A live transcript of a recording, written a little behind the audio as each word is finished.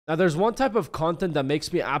Now, there's one type of content that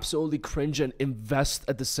makes me absolutely cringe and invest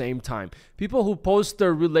at the same time. People who post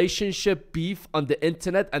their relationship beef on the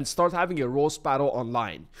internet and start having a roast battle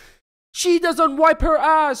online. She doesn't wipe her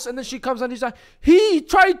ass, and then she comes and he's like, he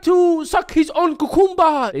tried to suck his own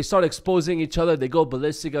cucumba. They start exposing each other, they go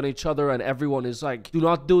ballistic on each other, and everyone is like, do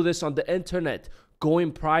not do this on the internet. Go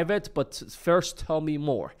in private, but first tell me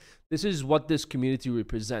more. This is what this community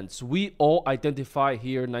represents. We all identify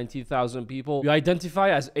here, 19,000 people. We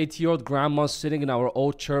identify as 80-year-old grandmas sitting in our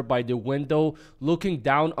old chair by the window, looking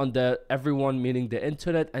down on everyone, meaning the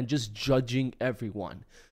internet, and just judging everyone.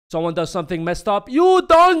 Someone does something messed up, you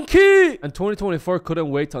donkey! And 2024 couldn't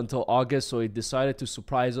wait until August, so he decided to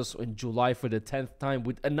surprise us in July for the 10th time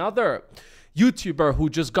with another YouTuber who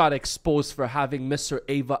just got exposed for having Mr.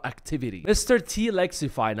 Ava activity.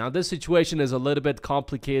 MrTLexify. Now, this situation is a little bit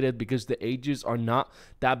complicated because the ages are not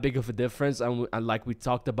that big of a difference. And like we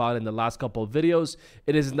talked about in the last couple of videos,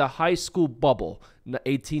 it is in the high school bubble.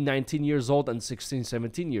 18, 19 years old and 16,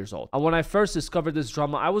 17 years old. And when I first discovered this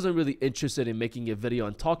drama, I wasn't really interested in making a video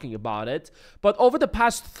and talking about it. But over the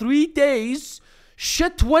past 3 days,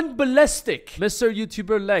 shit went ballistic. Mr.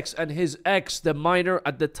 YouTuber Lex and his ex, the minor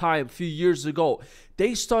at the time, a few years ago,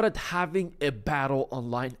 they started having a battle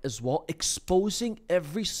online as well, exposing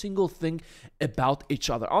every single thing about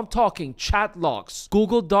each other. I'm talking chat logs,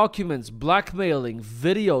 Google documents, blackmailing,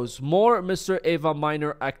 videos, more Mr. Ava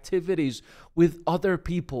minor activities with other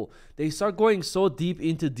people. They start going so deep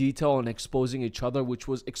into detail and exposing each other, which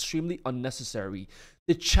was extremely unnecessary.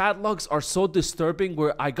 The chat logs are so disturbing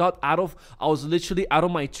where I was literally out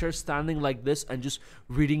of my chair standing like this and just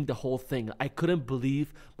reading the whole thing. I couldn't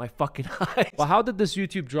believe my fucking eyes. But how did this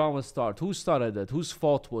YouTube drama start? Who started it? Whose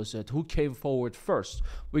fault was it? Who came forward first?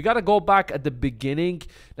 We gotta go back at the beginning.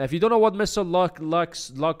 Now, if you don't know what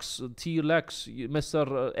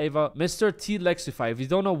MrTLexify, if you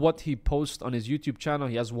don't know what he posts on his YouTube channel,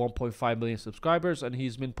 he has 1.5 million subscribers, and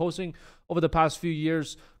he's been posting over the past few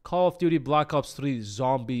years Call of Duty Black Ops 3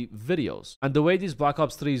 zombie videos. And the way these Black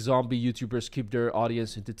Ops 3 zombie YouTubers keep their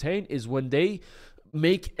audience entertained is when they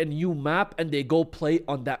make a new map and they go play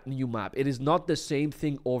on that new map. It is not the same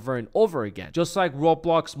thing over and over again. Just like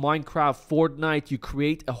Roblox, Minecraft, Fortnite, you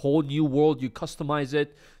create a whole new world, you customize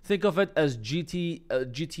it. Think of it as GTA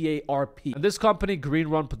RP. And this company, Green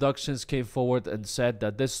Run Productions, came forward and said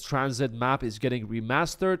that this transit map is getting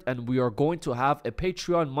remastered and we are going to have a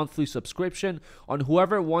Patreon monthly subscription on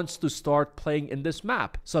whoever wants to start playing in this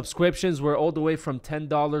map. Subscriptions were all the way from $10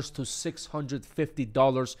 to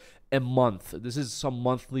 $650 a month. This is some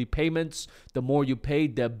monthly payments. The more you pay,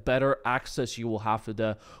 the better access you will have to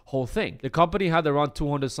the whole thing. The company had around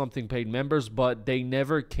 200 something paid members, but they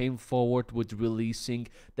never came forward with releasing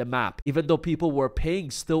the map, even though people were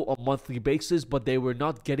paying still on a monthly basis, but they were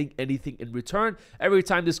not getting anything in return. Every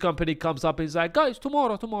time this company comes up, it's like, guys,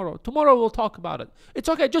 tomorrow we'll talk about it. It's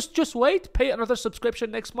okay, just wait, pay another subscription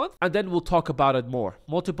next month, and then we'll talk about it more.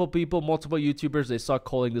 Multiple people, multiple YouTubers, they start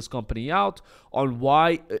calling this company out on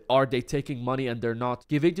why are they taking money and they're not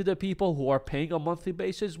giving to the people who are paying on a monthly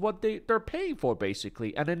basis what they're paying for,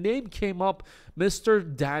 basically. And a name came up,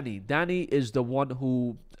 Mr. Danny. Danny is the one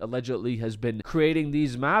who allegedly has been creating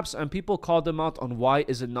these maps, and people called them out on why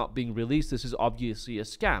is it not being released. This is obviously a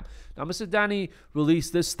scam. Now, Mr. Danny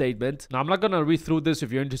released this statement. Now, I'm not gonna read through this.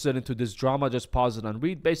 If you're interested into this drama, just pause it and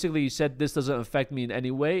read. Basically, he said this doesn't affect me in any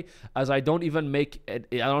way, as I don't even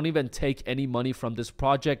take any money from this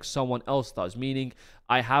project. Someone else does, meaning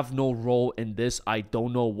I have no role in this. I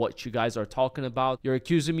don't know what you guys are talking about. You're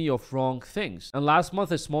accusing me of wrong things. And last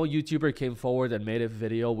month, a small YouTuber came forward and made a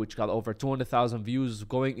video which got over 200,000 views,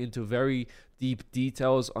 going into very deep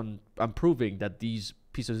details on proving that these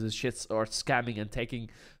pieces of shit are scamming and taking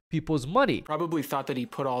people's money. Probably thought that he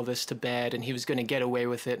put all this to bed and he was going to get away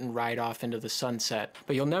with it and ride off into the sunset.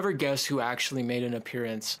 But you'll never guess who actually made an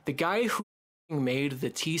appearance. The guy who made the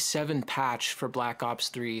T7 patch for Black Ops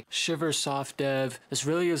 3. Shiver soft dev. This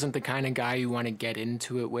really isn't the kind of guy you want to get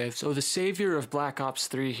into it with. So the savior of Black Ops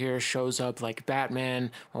 3 here shows up like Batman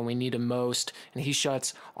when we need him most, and he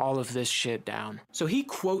shuts all of this shit down. So he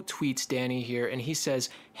quote tweets Danny here and he says,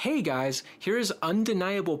 "Hey guys, here is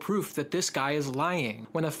undeniable proof that this guy is lying.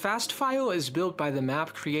 When a fast file is built by the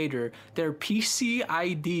map creator, their PC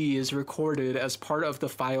ID is recorded as part of the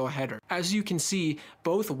file header. As you can see,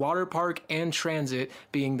 both Waterpark and transit,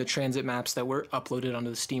 being the transit maps that were uploaded onto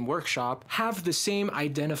the Steam Workshop, have the same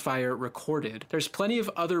identifier recorded. There's plenty of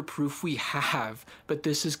other proof we have, but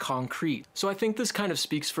this is concrete. So I think this kind of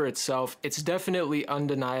speaks for itself. It's definitely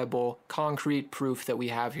undeniable, concrete proof that we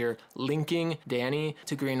have here, linking Danny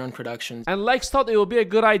to Green Run Productions. And Lex thought it would be a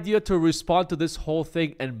good idea to respond to this whole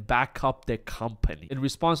thing and back up the company. In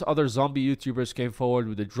response, other zombie YouTubers came forward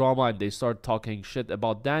with the drama and they started talking shit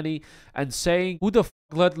about Danny and saying, who the f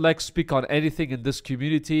let Lex speak on anything in this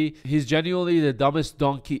community? He's genuinely the dumbest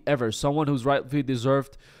donkey ever. Someone who's rightfully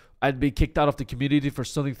deserved and be kicked out of the community for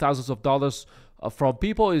stealing thousands of dollars from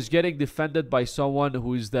people is getting defended by someone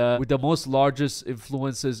who is with the most largest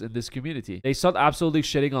influences in this community. They start absolutely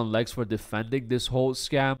shitting on Lex for defending this whole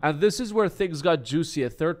scam. And this is where things got juicy. A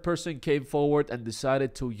third person came forward and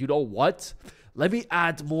decided to, you know what? Let me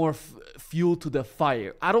add more fuel to the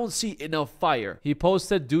fire. I don't see enough fire. He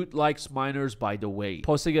posted, dude likes minors, by the way.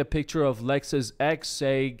 Posting a picture of Lex's ex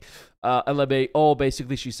saying, LMAO,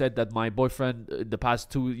 basically she said that my boyfriend in the past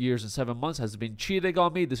 2 years and 7 months has been cheating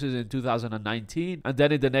on me. This is in 2019. And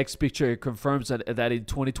then in the next picture, it confirms that in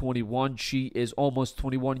 2021, she is almost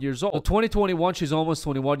 21 years old. So 2021, she's almost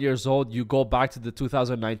 21 years old. You go back to the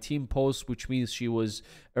 2019 post, which means she was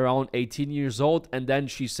around 18 years old. And then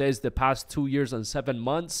she says the past 2 years and 7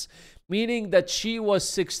 months, meaning that she was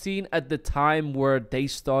 16 at the time where they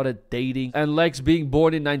started dating. And Lex being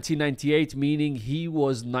born in 1998, meaning he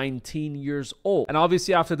was 19 years old. And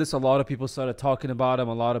obviously after this, a lot of people started talking about him.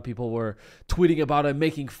 A lot of people were tweeting about him,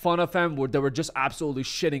 making fun of him, where they were just absolutely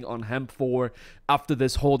shitting on him for after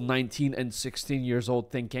this whole 19 and 16 years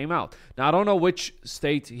old thing came out. Now, I don't know which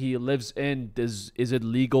state he lives in. Is it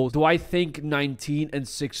legal? Do I think 19 and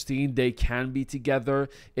 16, they can be together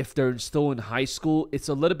if they're still in high school? It's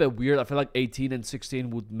a little bit weird. I feel like 18 and 16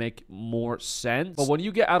 would make more sense. But when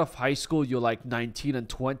you get out of high school, you're like 19 and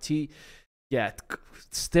 20. Yeah,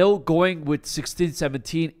 still going with 16,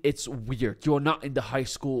 17, it's weird. You're not in the high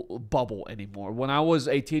school bubble anymore. When I was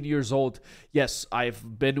 18 years old, yes,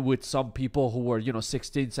 I've been with some people who were,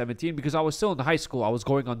 16, 17, because I was still in high school. I was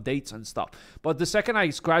going on dates and stuff. But the second I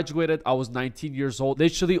graduated, I was 19 years old.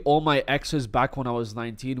 Literally, all my exes back when I was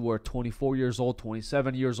 19 were 24 years old,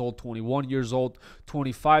 27 years old, 21 years old,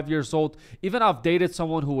 25 years old. Even I've dated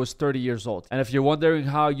someone who was 30 years old. And if you're wondering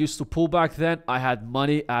how I used to pool back then, I had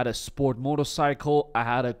money, I had a sport motorcycle, I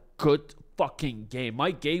had a good fucking game.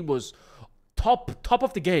 My game was top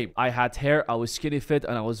of the game. I had hair, I was skinny fit,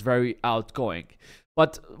 and I was very outgoing.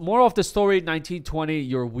 But more of the story, 1920,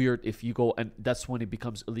 you're weird if you go, and that's when it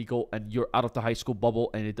becomes illegal and you're out of the high school bubble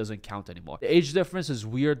and it doesn't count anymore. The age difference is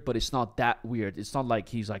weird, but it's not that weird. It's not like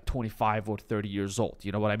he's like 25 or 30 years old.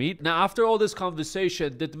 You know what I mean? Now, after all this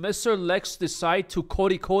conversation, did Mr. Lex decide to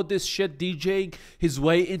code this shit, DJing his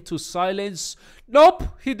way into silence? Nope.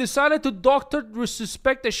 He decided to doctor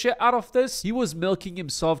disrespect the shit out of this. He was milking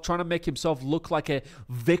himself, trying to make himself look like a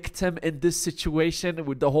victim in this situation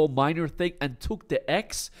with the whole minor thing, and took the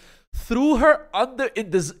ex, threw her under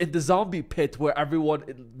in the zombie pit where everyone,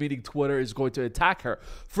 meaning Twitter, is going to attack her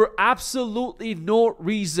for absolutely no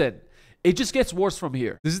reason. It just gets worse from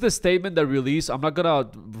here. This is the statement that released. I'm not gonna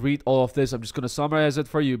read all of this. I'm just gonna summarize it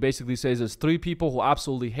for you. It basically says there's 3 people who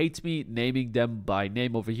absolutely hate me, naming them by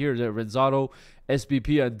name over here. They're Renzato,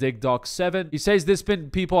 SBP, and DigDoc7. He says this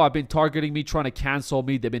people have been targeting me, trying to cancel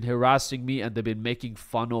me. They've been harassing me and they've been making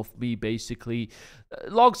fun of me, basically.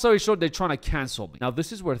 Long story short, they're trying to cancel me. Now,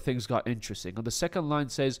 this is where things got interesting. On the second line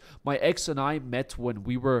says, my ex and I met when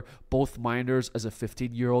we were both minors as a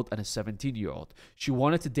 15-year-old and a 17-year-old. She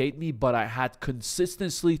wanted to date me, but I had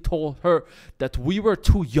consistently told her that we were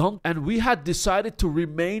too young and we had decided to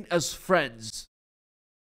remain as friends.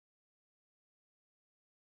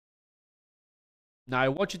 Now, I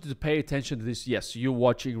want you to pay attention to this. Yes, you're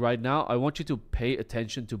watching right now. I want you to pay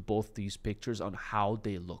attention to both these pictures on how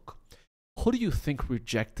they look. Who do you think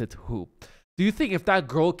rejected who? Do you think if that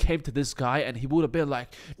girl came to this guy and he would have been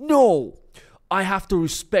like, no, I have to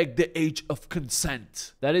respect the age of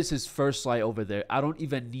consent? That is his first lie over there. I don't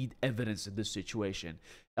even need evidence in this situation.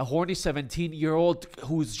 A horny 17-year-old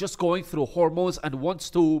who's just going through hormones and wants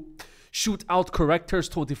to shoot out correctors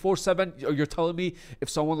 24/7. You're telling me if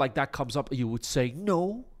someone like that comes up, you would say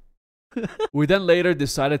no? We then later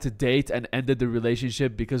decided to date and ended the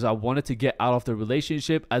relationship because I wanted to get out of the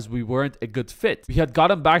relationship as we weren't a good fit. We had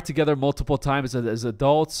gotten back together multiple times as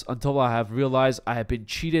adults until I have realized I had been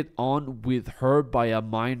cheated on with her by a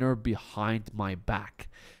minor behind my back.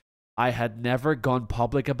 I had never gone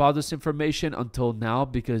public about this information until now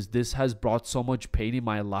because this has brought so much pain in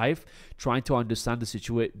my life trying to understand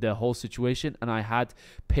the whole situation, and I had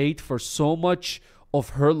paid for so much of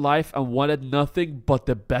her life and wanted nothing but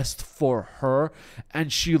the best for her.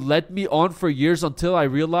 And she led me on for years until I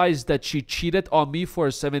realized that she cheated on me for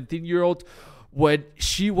a 17-year-old when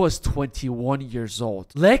she was 21 years old.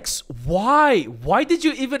 Lex, why? Why did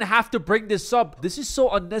you even have to bring this up? This is so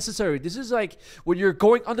unnecessary. This is like when you're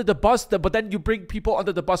going under the bus, but then you bring people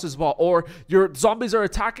under the bus as well. Or your zombies are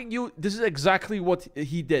attacking you. This is exactly what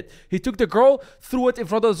he did. He took the girl, threw it in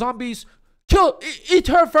front of the zombies, eat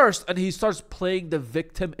her first, and he starts playing the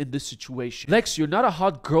victim in this situation. Lex, you're not a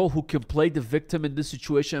hot girl who can play the victim in this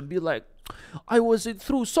situation and be like, I was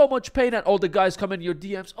through so much pain, and all the guys come in your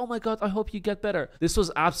DMs, oh my god, I hope you get better. This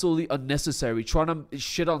was absolutely unnecessary. Trying to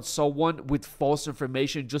shit on someone with false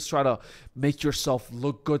information, just try to make yourself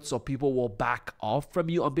look good so people will back off from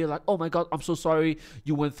you and be like, oh my god, I'm so sorry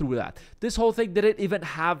you went through that. This whole thing didn't even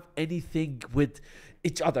have anything with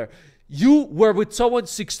each other. You were with someone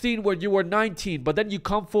 16 when you were 19, but then you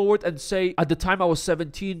come forward and say, at the time I was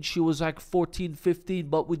 17, she was like 14, 15,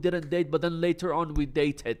 but we didn't date, but then later on we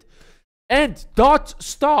dated. And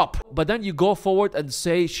stop. But then you go forward and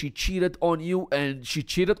say she cheated on you, and she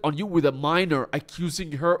cheated on you with a minor,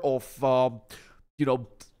 accusing her of,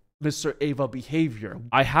 Mr. Ava behavior.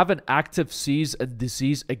 I have an active cease and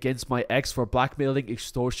disease against my ex for blackmailing,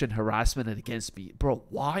 extortion, harassment, and against me. Bro,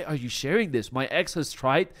 why are you sharing this? My ex has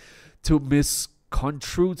tried to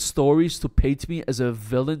misconstrue stories to paint me as a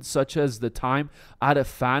villain, such as the time I had a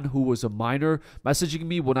fan who was a minor messaging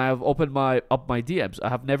me when I have opened up my DMs. I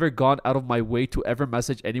have never gone out of my way to ever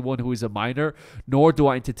message anyone who is a minor, nor do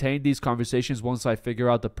I entertain these conversations once I figure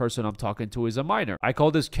out the person I'm talking to is a minor. I call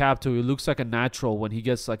this cap to he looks like a natural. When he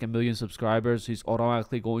gets like 1 million subscribers, he's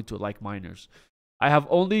automatically going to like minors. I have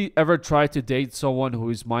only ever tried to date someone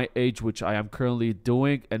who is my age, which I am currently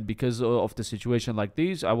doing, and because of the situation like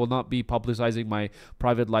these, I will not be publicizing my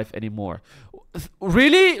private life anymore.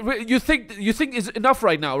 Really? You think it's enough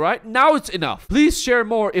right now, right? Now it's enough. Please share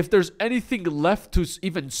more if there's anything left to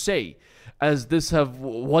even say, as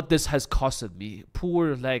what this has costed me.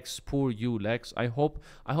 Poor Lex, poor you, Lex. I hope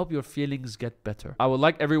your feelings get better. I would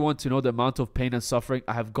like everyone to know the amount of pain and suffering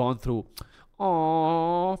I have gone through.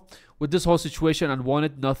 Aww. With this whole situation, and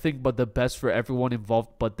wanted nothing but the best for everyone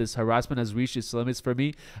involved, but this harassment has reached its limits for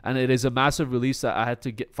me, and it is a massive release that I had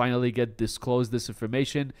to finally get disclosed this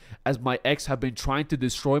information, as my ex have been trying to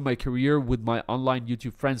destroy my career with my online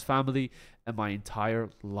YouTube friends, family, and my entire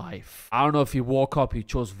life. I don't know if he woke up, he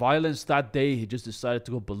chose violence that day, he just decided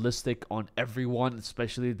to go ballistic on everyone,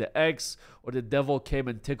 especially the ex, or the devil came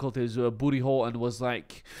and tickled his booty hole and was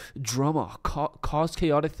like, drama, cause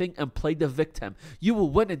chaotic thing and play the victim. You will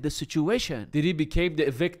win in this situation. Did he become the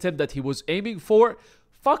victim that he was aiming for?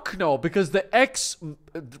 Fuck no, because the ex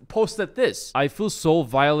posted this. I feel so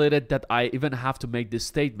violated that I even have to make this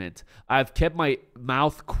statement. I've kept my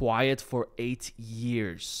mouth quiet for 8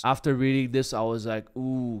 years. After reading this, I was like,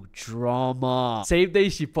 ooh, drama. Same day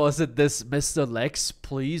she posted this, Mr. Lex,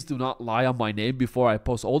 please do not lie on my name before I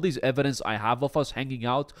post all these evidence I have of us hanging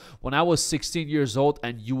out when I was 16 years old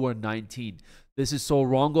and you were 19. This is so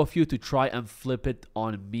wrong of you to try and flip it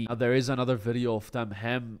on me. Now, there is another video of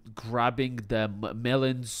him grabbing the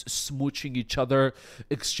melons, smooching each other,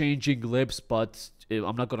 exchanging lips, but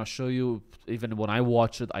I'm not gonna show you. Even when I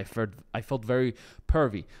watched it, I felt very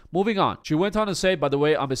pervy. Moving on. She went on to say, by the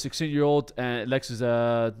way, I'm a 16-year-old and Lex is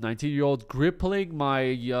a 19-year-old, gripping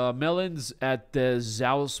my melons at the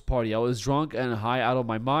Zhao's party. I was drunk and high out of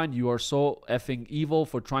my mind. You are so effing evil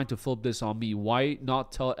for trying to flip this on me. Why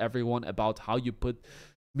not tell everyone about how you put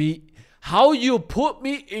me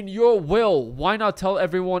in your will? Why not tell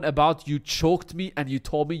everyone about you choked me and you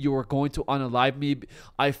told me you were going to unalive me?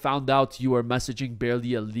 I found out you were messaging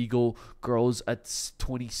barely illegal girls at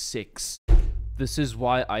 26. This is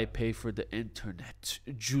why I pay for the internet.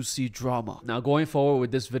 Juicy drama. Now, going forward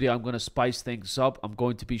with this video, I'm going to spice things up. I'm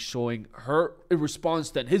going to be showing her response,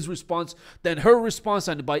 then his response, then her response,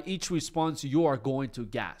 and by each response, you are going to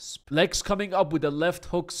gasp. Lex coming up with a left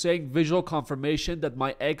hook saying visual confirmation that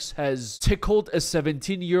my ex has tickled a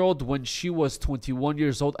 17-year-old when she was 21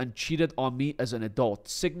 years old and cheated on me as an adult.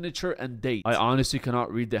 Signature and date. I honestly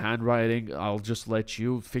cannot read the handwriting. I'll just let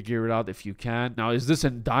you figure it out if you can. Now, is this a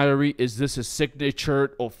diary? Is this a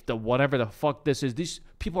signature of the whatever the fuck this is? These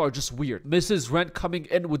people are just weird. Mrs. Rent coming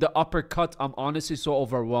in with the uppercut. I'm honestly so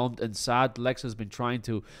overwhelmed and sad. Lex has been trying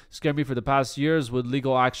to scare me for the past years with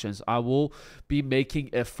legal actions. I will be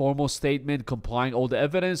making a formal statement complying all the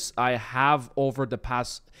evidence I have over the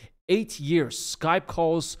past 8 years. Skype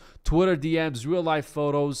calls, Twitter DMs, real life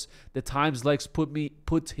photos, the times Lex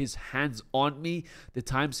put his hands on me, the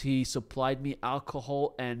times he supplied me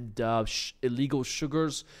alcohol and illegal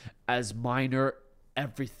sugars as minor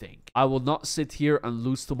everything. I will not sit here and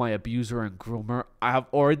lose to my abuser and groomer. I have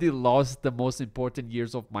already lost the most important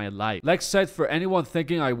years of my life. Lex said, for anyone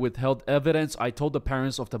thinking I withheld evidence, I told the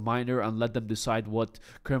parents of the minor and let them decide what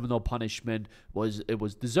criminal punishment was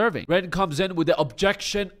deserving. Ren comes in with the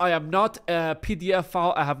objection. I am not a PDF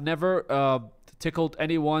file. I have never tickled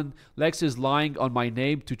anyone. Lex is lying on my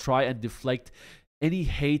name to try and deflect any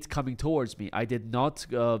hate coming towards me. I did not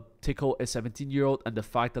tickle a 17-year-old, and the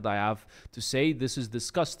fact that I have to say this is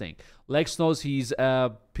disgusting. Lex knows he's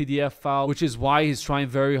a PDF file, which is why he's trying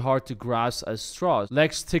very hard to grasp at straws.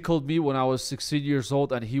 Lex tickled me when I was 16 years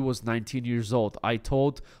old and he was 19 years old. I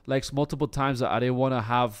told Lex multiple times that I didn't want to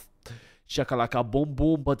have shakalaka boom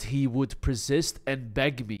boom, but he would persist and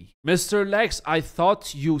beg me. Mr. Lex, I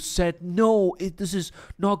thought you said no, this is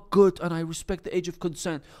not good and I respect the age of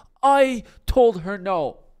consent. I told her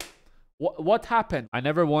no. What happened? I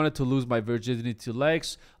never wanted to lose my virginity to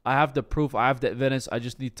Lex. I have the proof. I have the evidence. I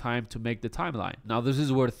just need time to make the timeline. Now, this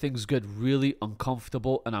is where things get really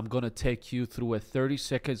uncomfortable, and I'm going to take you through a 30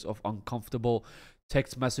 seconds of uncomfortable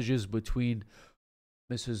text messages between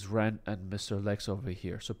Mrs. Ren and Mr. Lex over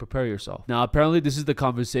here. So prepare yourself. Now, apparently, this is the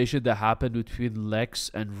conversation that happened between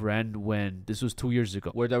Lex and Ren when this was 2 years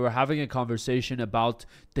ago, where they were having a conversation about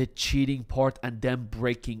the cheating part and them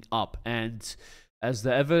breaking up. And as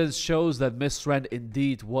the evidence shows that Miss Ren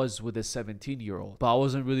indeed was with a 17-year-old. But I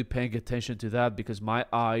wasn't really paying attention to that because my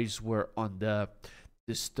eyes were on the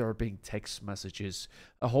disturbing text messages.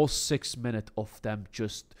 A whole 6 minutes of them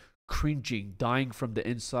just cringing, dying from the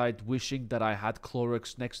inside, wishing that I had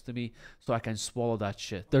Clorox next to me so I can swallow that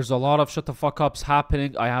shit. There's a lot of shut the fuck ups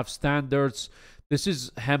happening. I have standards. This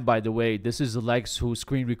is him, by the way. This is Lex who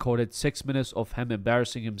screen recorded 6 minutes of him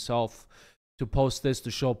embarrassing himself to post this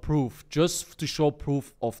to show proof, just to show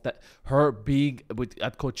proof of that her being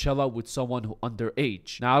at Coachella with someone who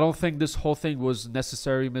underage. Now, I don't think this whole thing was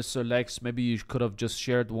necessary, Mr. Lex. Maybe you could have just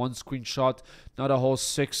shared one screenshot, not a whole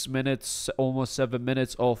 6 minutes, almost 7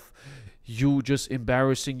 minutes of you just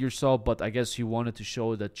embarrassing yourself. But I guess you wanted to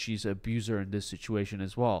show that she's an abuser in this situation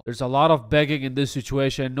as well. There's a lot of begging in this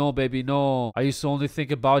situation. No, baby, no. I used to only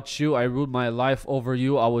think about you. I ruined my life over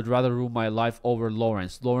you. I would rather ruin my life over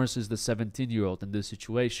Lawrence. Lawrence is the 17-year-old in this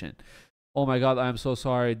situation. Oh my god, I'm so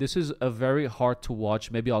sorry. This is a very hard to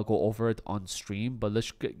watch. Maybe I'll go over it on stream, but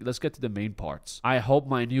let's get to the main parts. I hope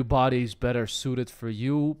my new body is better suited for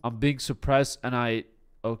you. I'm being suppressed and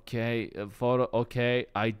okay, photo, okay.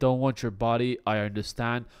 I don't want your body. I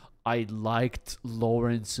understand. I liked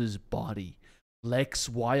Lawrence's body. Lex,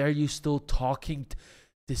 why are you still talking?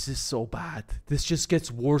 This is so bad. This just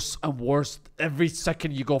gets worse and worse every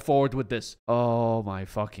second you go forward with this. Oh my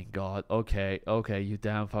fucking god. Okay, you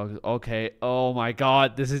damn fuck. Okay, oh my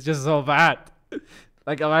god. This is just so bad.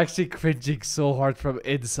 Like, I'm actually cringing so hard from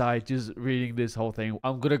inside just reading this whole thing.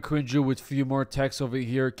 I'm gonna cringe you with a few more texts over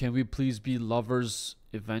here. Can we please be lovers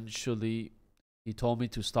eventually? He told me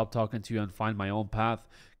to stop talking to you and find my own path.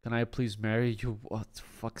 Can I please marry you? What the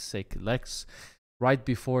fuck's sake, Lex? Right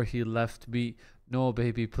before he left me. No,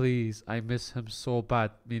 baby, please. I miss him so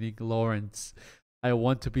bad, meaning Lawrence. I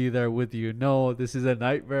want to be there with you. No, this is a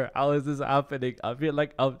nightmare. How is this happening? I feel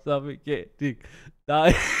like I'm suffocating.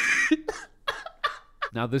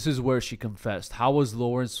 Now, this is where she confessed. How was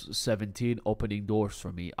Lawrence 17 opening doors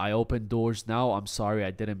for me? I opened doors now. I'm sorry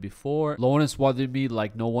I didn't before. Lawrence wanted me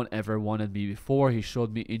like no one ever wanted me before. He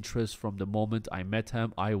showed me interest from the moment I met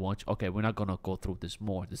him. Okay, we're not gonna go through this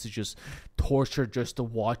more. This is just torture just to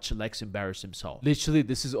watch Lex embarrass himself. Literally,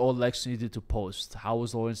 this is all Lex needed to post. How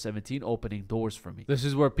was Lawrence 17 opening doors for me? This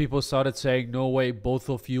is where people started saying, no way, both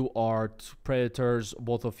of you are predators.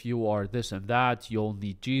 Both of you are this and that. You'll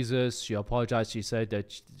need Jesus. She apologized. She said that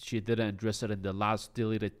she didn't address it in the last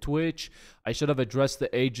deleted Twitch. I should have addressed the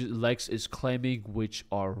age Lex is claiming, which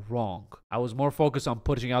are wrong. I was more focused on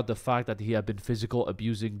putting out the fact that he had been physical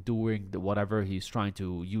abusing during whatever he's trying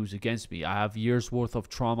to use against me. I have years worth of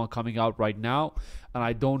trauma coming out right now, and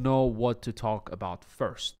I don't know what to talk about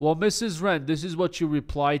first. Well, Mrs. Ren, this is what you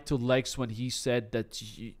replied to Lex when he said that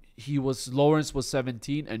Lawrence was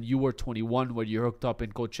 17 and you were 21 when you hooked up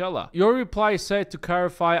in Coachella. Your reply said, to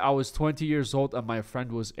clarify, I was 20 years old and my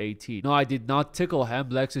friend was 18. No, I did not tickle him.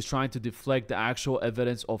 Lex is trying to deflect the actual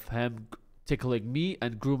evidence of him tickling me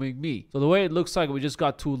and grooming me. So the way it looks like, we just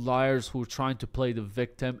got two liars who are trying to play the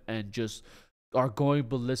victim and just are going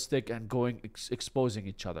ballistic and going exposing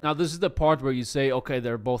each other. Now, this is the part where you say, okay,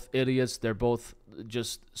 they're both idiots. They're both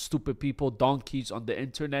just stupid people, donkeys on the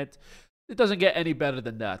internet. It doesn't get any better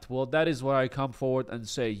than that. Well, that is where I come forward and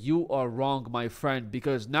say, you are wrong, my friend,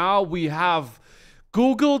 because now we have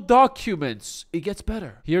Google Documents. It gets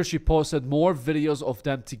better. Here she posted more videos of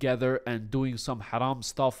them together and doing some haram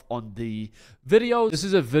stuff on the video. This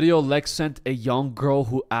is a video Lex sent a young girl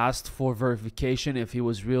who asked for verification if he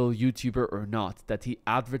was real YouTuber or not, that he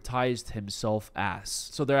advertised himself as.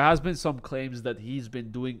 So there has been some claims that he's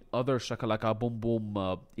been doing other shakalaka boom boom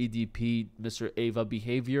EDP Mr. Ava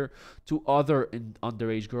behavior to other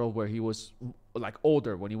underage girl where he was like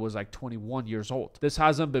older, when he was like 21 years old. This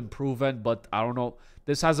hasn't been proven, but I don't know.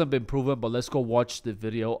 This hasn't been proven, but let's go watch the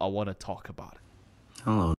video. I want to talk about it.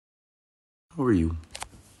 Hello. How are you?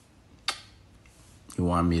 You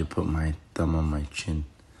want me to put my thumb on my chin.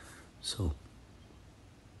 So,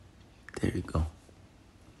 there you go.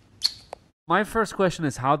 My first question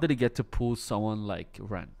is, how did he get to pull someone like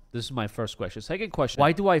Ren? This is my first question. Second question,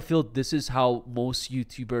 why do I feel this is how most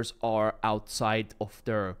YouTubers are outside of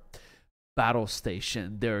their battle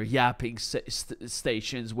station, their yapping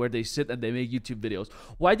stations where they sit and they make YouTube videos?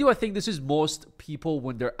 Why do I think this is most people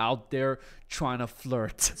when they're out there trying to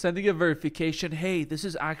flirt? Sending a verification, hey, this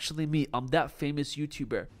is actually me. I'm that famous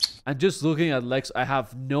YouTuber. And just looking at Lex, I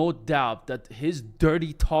have no doubt that his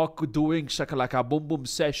dirty talk doing shakalaka boom boom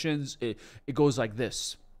sessions, it goes like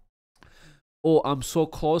this. Oh, I'm so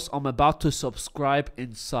close. I'm about to subscribe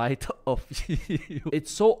inside of you.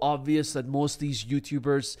 It's so obvious that most of these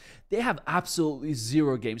YouTubers, they have absolutely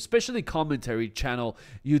zero game, especially commentary channel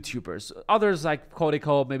YouTubers. Others like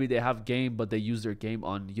Kodiko, maybe they have game, but they use their game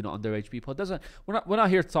on, you know, underage people. It doesn't. We're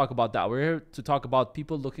not here to talk about that. We're here to talk about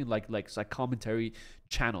people looking like commentary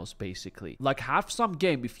channels, basically. Like, have some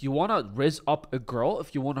game. If you want to rizz up a girl,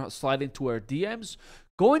 if you want to slide into her DMs,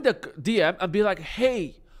 go in the DM and be like,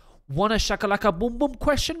 hey, want a shakalaka boom boom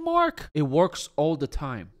question mark? It works all the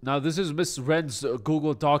time. Now, this is Miss Ren's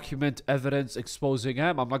Google document evidence exposing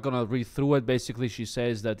him. I'm not gonna read through it. Basically, she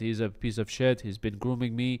says that he's a piece of shit. He's been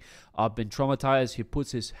grooming me. I've been traumatized. He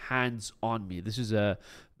puts his hands on me. This is a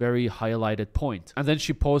very highlighted point. And then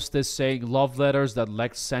she posts this saying, love letters that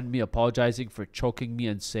Lex sent me apologizing for choking me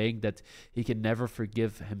and saying that he can never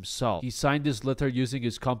forgive himself. He signed this letter using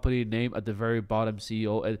his company name at the very bottom,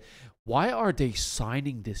 CEO. And why are they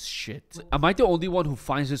signing this shit? Am I the only one who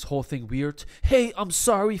finds this whole thing weird? Hey, I'm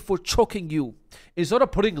sorry for choking you. Instead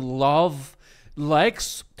of putting love,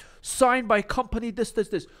 Lex, signed by company, this.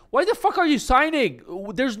 Why the fuck are you signing?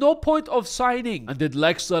 There's no point of signing. And did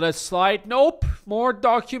Lex let us slide? Nope. More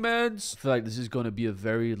documents. I feel like this is going to be a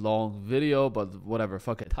very long video, but whatever.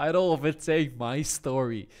 Fuck it. Title of it saying my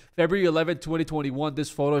story. February 11, 2021. This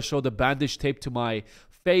photo showed the bandage taped to my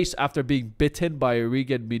face after being bitten by a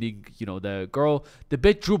Regan, meaning, you know, the girl. The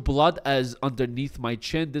bit drew blood as underneath my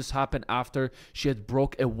chin. This happened after she had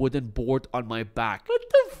broke a wooden board on my back. What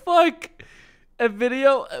the fuck? A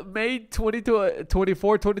video made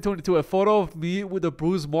 2022, a photo of me with a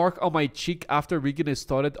bruise mark on my cheek after Regan had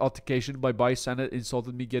started altercation by bystander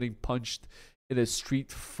insulted me getting punched in a street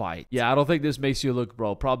fight. Yeah, I don't think this makes you look,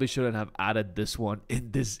 bro. Probably shouldn't have added this one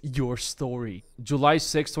in this your story. July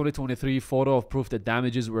 6, 2023, photo of proof that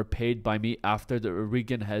damages were paid by me after the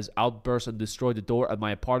Regan has outburst and destroyed the door at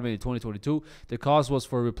my apartment in 2022. The cost was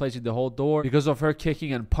for replacing the whole door because of her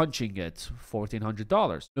kicking and punching it.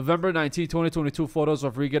 $1,400. November 19, 2022, photos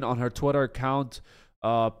of Regan on her Twitter account.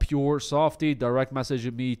 Pure Softy direct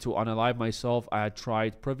messaged me to unalive myself. I had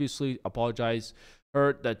tried previously, apologize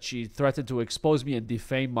her that she threatened to expose me and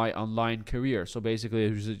defame my online career. So basically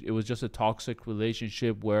it was just a toxic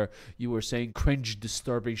relationship where you were saying cringe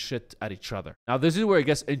disturbing shit at each other. Now this is where it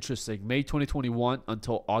gets interesting. May 2021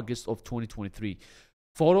 until August of 2023,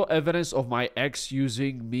 photo evidence of my ex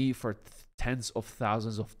using me for tens of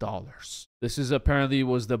thousands of dollars. This is apparently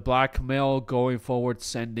was the blackmail going forward,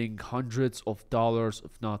 sending hundreds of dollars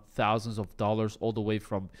if not thousands of dollars all the way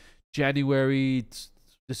from January.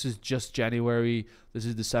 This is just January. This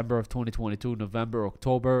is December of 2022, November,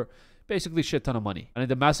 October. Basically, shit ton of money. And in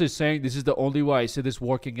the message saying, this is the only way I see this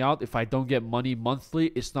working out. If I don't get money monthly,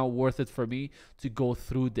 it's not worth it for me to go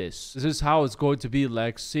through this. This is how it's going to be,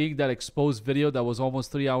 Lex. Seeing that exposed video that was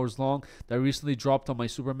almost 3 hours long that recently dropped on my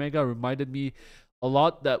Super Mega reminded me a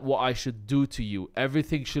lot that what I should do to you.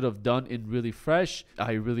 Everything should have done in really fresh.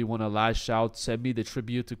 I really want to lash out. Send me the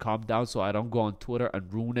tribute to calm down so I don't go on Twitter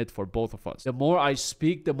and ruin it for both of us. The more I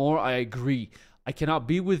speak, the more I agree. I cannot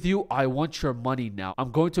be with you. I want your money now.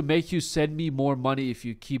 I'm going to make you send me more money if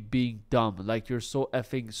you keep being dumb. Like you're so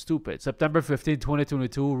effing stupid. September 15,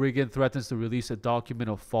 2022, Regan threatens to release a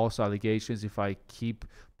document of false allegations if I keep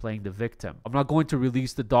playing the victim. I'm not going to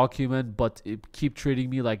release the document, but keep treating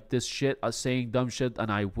me like this shit, saying dumb shit,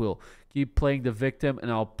 and I will keep playing the victim,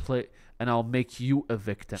 and I'll make you a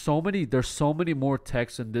victim. There's so many more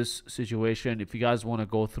texts in this situation. If you guys want to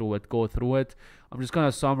go through it, go through it. I'm just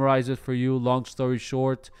gonna summarize it for you. Long story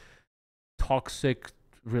short, toxic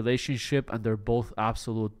relationship, and they're both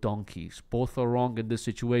absolute donkeys. Both are wrong in this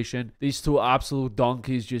situation. These two absolute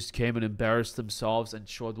donkeys just came and embarrassed themselves and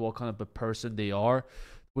showed what kind of a person they are,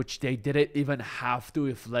 which they didn't even have to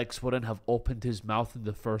if Lex wouldn't have opened his mouth in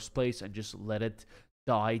the first place and just let it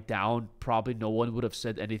die down. Probably no one would have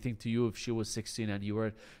said anything to you if she was 16 and you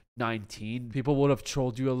were 19. People would have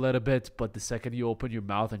trolled you a little bit, but the second you opened your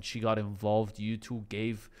mouth and she got involved, you two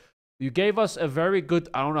gave us a very good,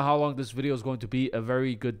 I don't know how long this video is going to be, a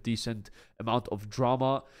very good, decent amount of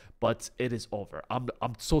drama, but it is over.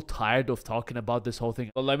 I'm so tired of talking about this whole thing.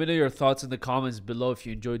 But let me know your thoughts in the comments below. If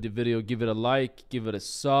you enjoyed the video, give it a like, give it a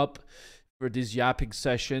sub for these yapping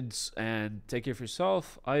sessions, and take care of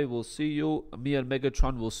yourself. I will see you, me and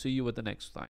Megatron will see you at the next time.